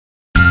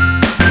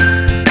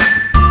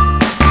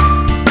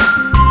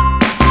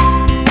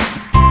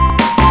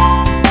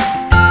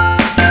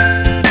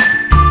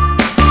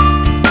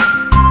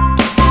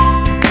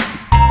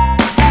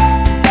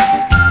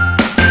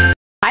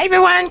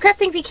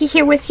Crafting Vicky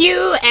here with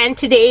you, and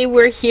today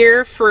we're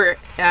here for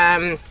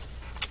day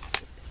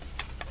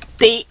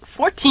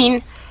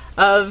 14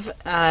 of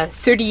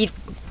 30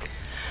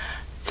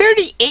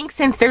 inks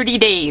in 30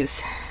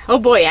 days. Oh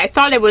boy, I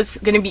thought it was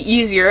going to be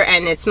easier,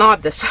 and it's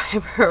not this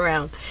time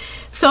around.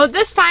 So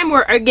this time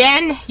we're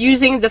again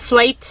using the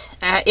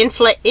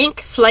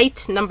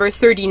inkflight number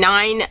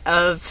 39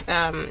 of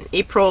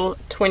April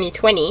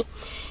 2020,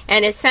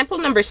 and it's sample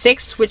number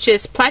 6, which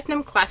is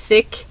Platinum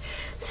Classic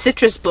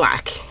Citrus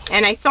Black.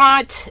 And I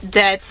thought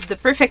that the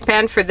perfect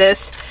pen for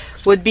this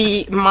would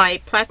be my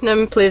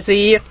Platinum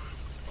Plaisir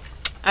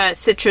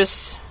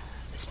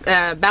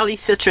Bali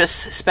Citrus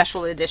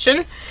Special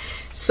Edition.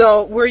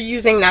 So we're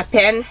using that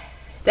pen.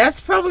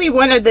 That's probably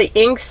one of the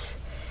inks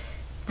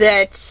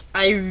that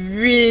I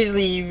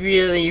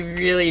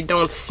really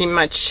don't see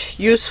much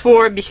use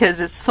for because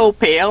it's so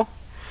pale.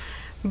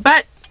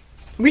 But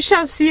we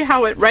shall see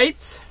how it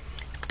writes.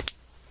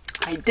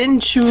 I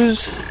didn't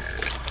choose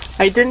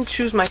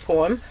my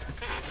poem.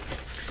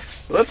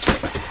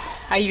 Whoops.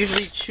 I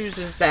usually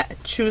choose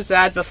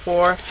that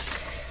before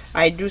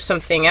I do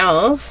something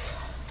else.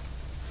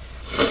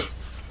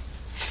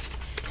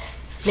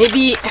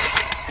 Maybe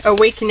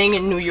Awakening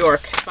in New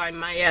York by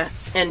Maya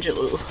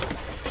Angelou,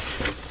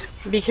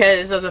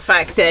 because of the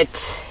fact that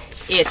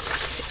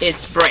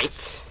it's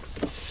bright.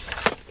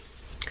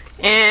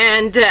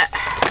 And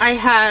I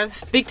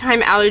have big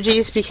time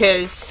allergies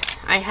because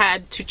I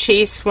had to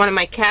chase one of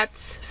my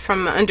cats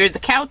from under the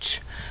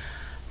couch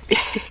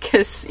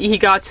because he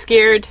got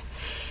scared,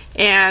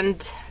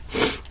 and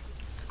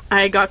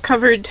I got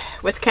covered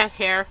with cat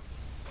hair,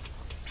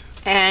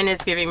 and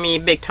it's giving me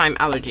big time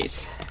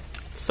allergies.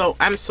 So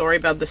I'm sorry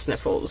about the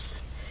sniffles.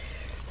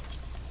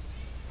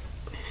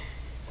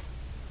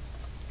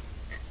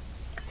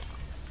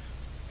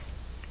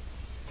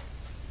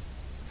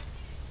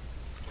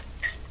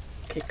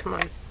 Okay, come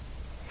on.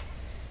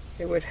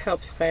 It would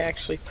help if I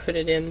actually put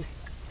it in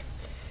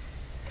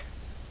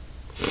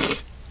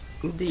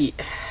the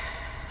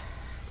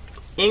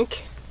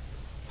ink.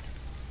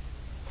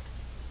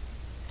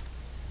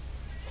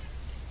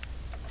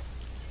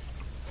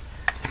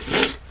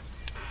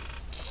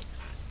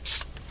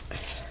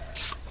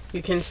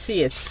 You can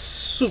see it's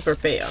super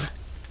pale.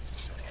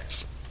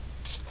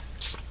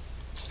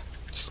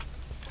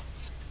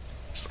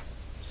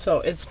 So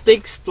it's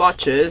big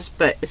splotches,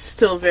 but it's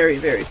still very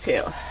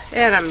pale.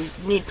 And I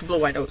need to blow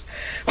my nose.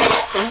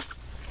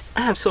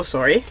 I'm so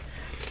sorry.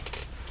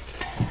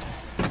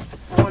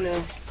 I want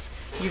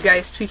you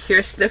guys to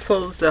hear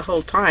sniffles the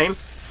whole time.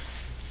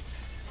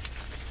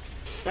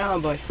 Oh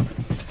boy.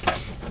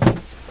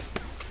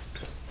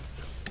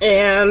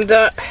 And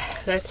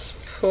let's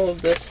pull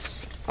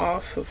this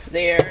off of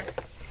there,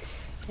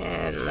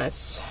 and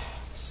let's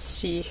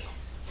see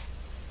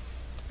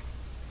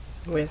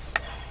with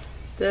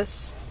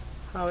this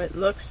how it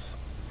looks.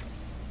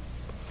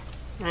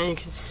 And you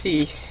can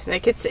see,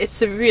 like,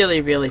 it's a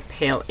really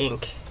pale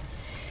ink.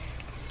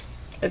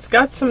 It's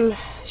got some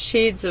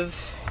shades of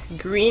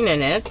green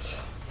in it,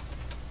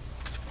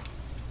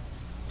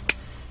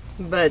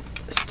 but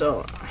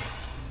still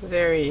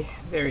very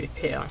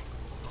pale.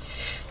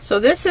 So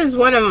this is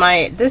one of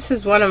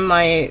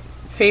my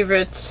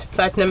favorite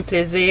Platinum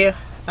Plaisir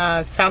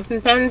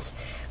fountain pens,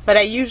 but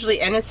I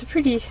usually, and it's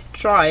pretty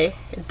dry,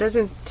 it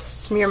doesn't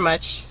smear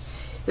much.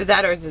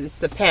 That, or it's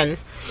the pen,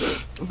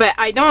 but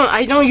I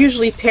don't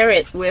usually pair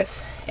it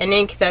with an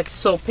ink that's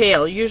so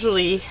pale.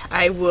 Usually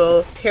I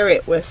will pair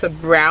it with a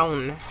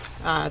brown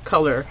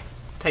color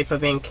type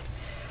of ink.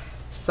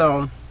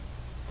 So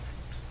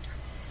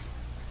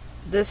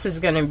this is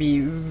gonna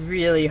be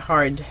really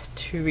hard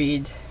to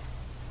read.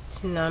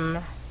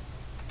 Platinum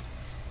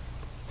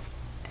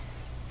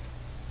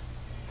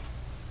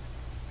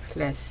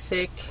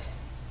Classic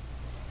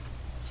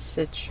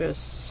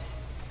Citrus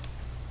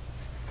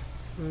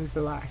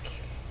Black.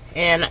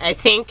 And I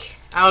think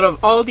out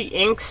of all the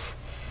inks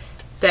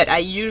that I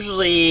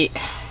usually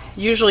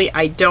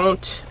I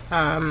don't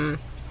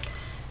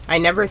I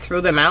never throw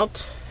them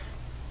out.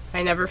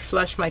 I never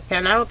flush my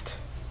pen out,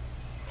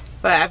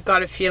 but I've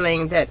got a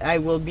feeling that I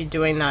will be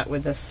doing that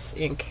with this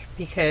ink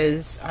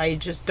because I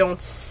just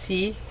don't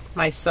see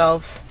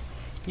myself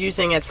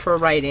using it for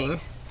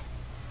writing.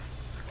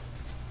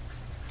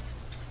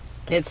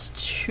 It's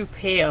too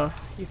pale.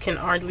 You can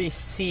hardly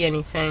see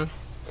anything.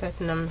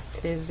 Platinum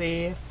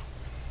Plaisir,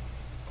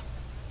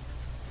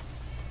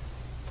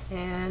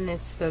 and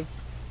it's the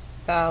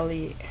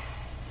Bali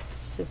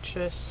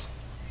Citrus,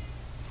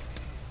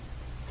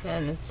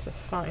 and it's a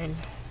fine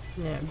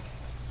nib,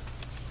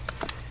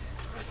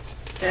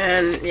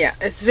 and yeah,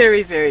 it's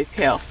very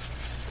pale.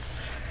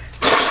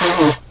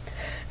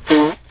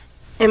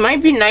 It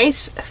might be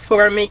nice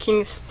for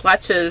making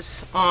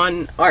splotches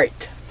on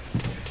art.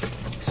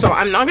 So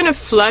I'm not gonna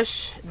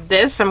flush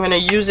this. I'm gonna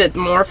use it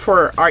more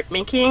for art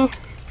making.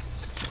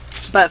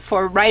 But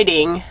for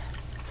writing,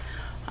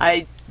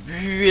 I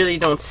really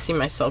don't see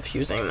myself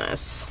using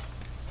this.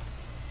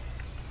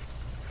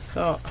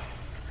 So,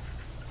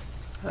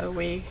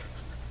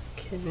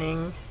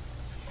 Awakening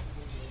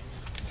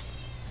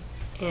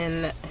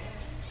in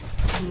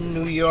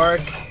New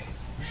York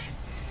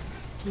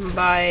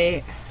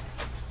by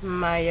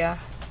Maya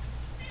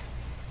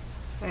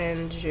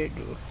and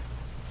Jedu.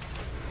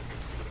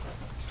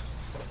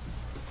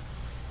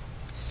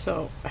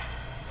 So,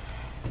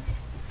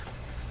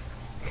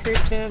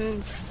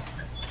 curtains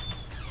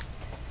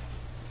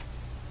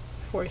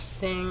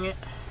forcing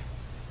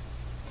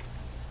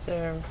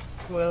their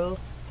will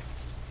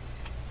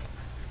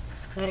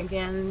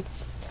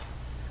against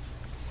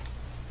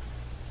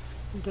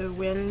the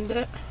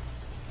wind.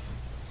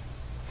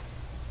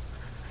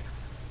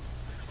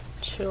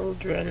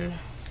 Children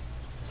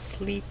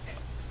sleep,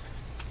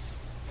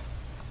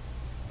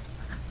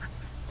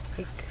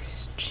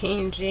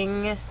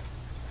 exchanging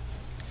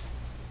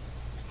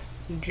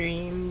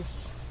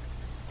dreams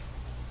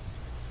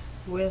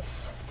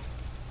with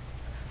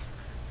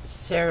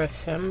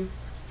seraphim.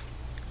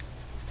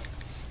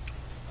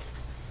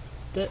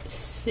 The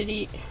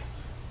city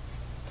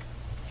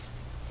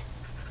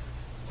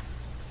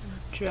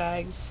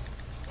drags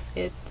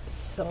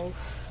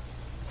itself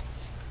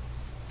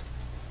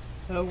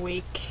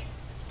awake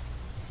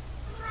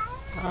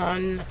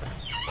on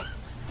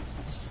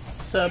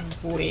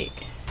subway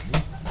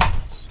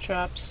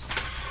straps,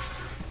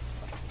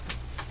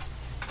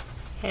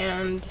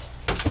 and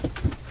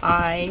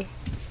an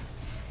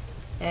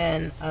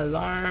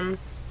alarm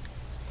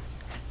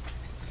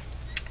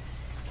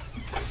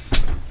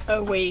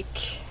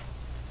awake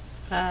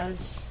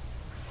as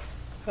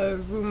a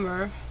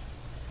rumor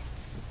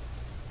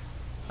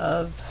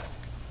of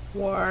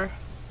war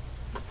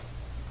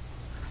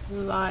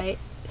lie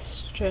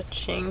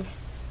stretching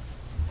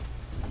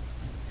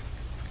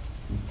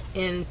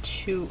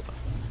into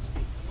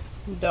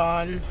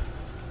dawn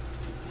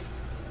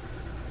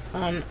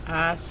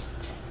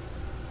unasked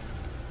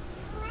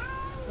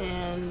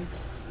and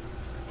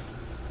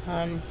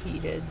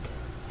unheeded.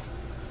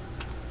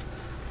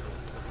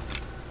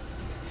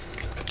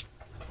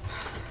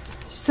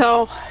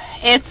 So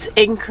it's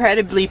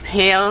incredibly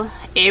pale.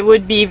 It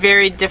would be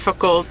very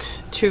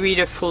difficult to read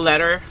a full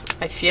letter,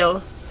 I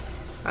feel,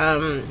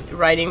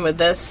 writing with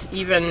this.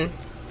 Even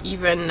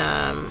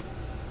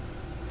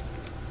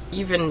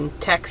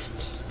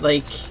text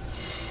like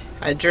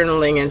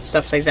journaling and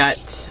stuff like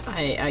that,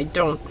 I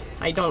don't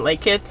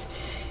like it.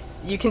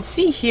 You can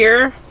see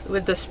here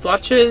with the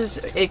splotches,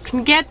 it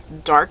can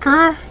get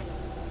darker,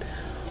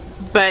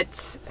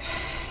 but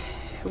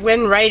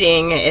when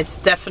writing, it's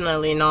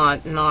definitely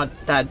not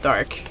that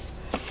dark.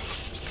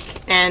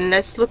 And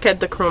let's look at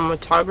the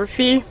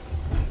chromatography,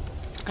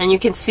 and you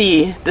can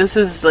see this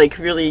is like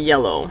really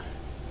yellow,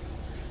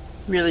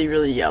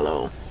 really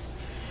yellow.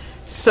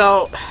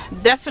 So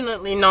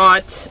definitely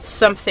not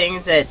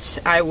something that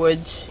I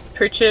would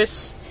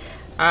purchase.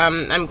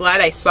 I'm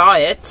glad I saw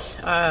it,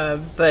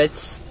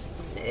 but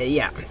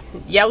yeah,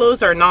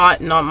 yellows are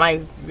not my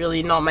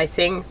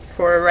thing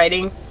for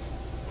writing.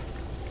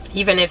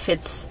 Even if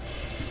it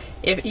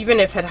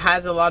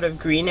has a lot of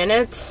green in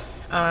it,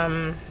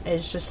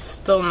 it's just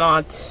still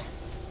not,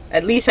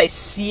 at least I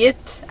see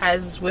it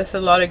as with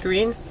a lot of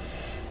green,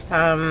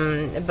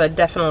 but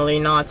definitely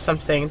not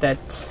something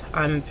that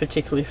I'm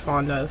particularly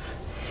fond of.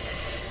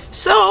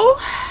 So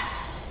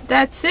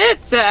that's it.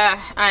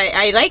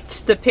 I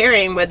liked the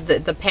pairing with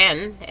the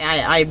pen.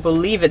 I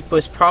believe it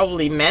was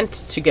probably meant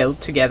to go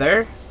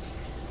together,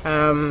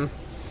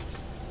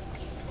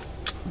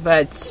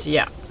 but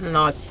yeah,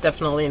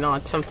 definitely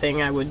not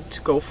something I would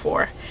go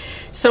for.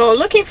 So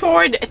looking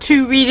forward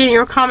to reading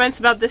your comments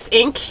about this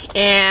ink,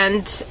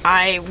 and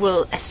I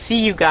will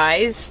see you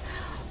guys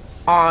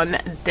on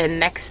the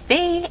next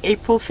day,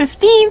 April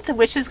 15th,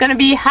 which is going to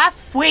be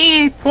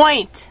halfway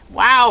point.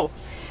 Wow,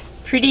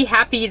 pretty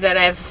happy that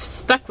I've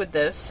stuck with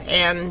this,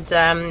 and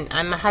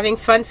I'm having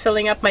fun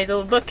filling up my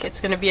little book. It's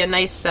going to be a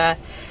nice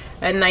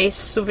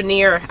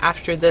souvenir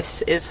after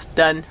this is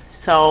done.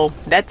 So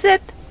that's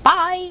it.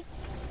 Bye.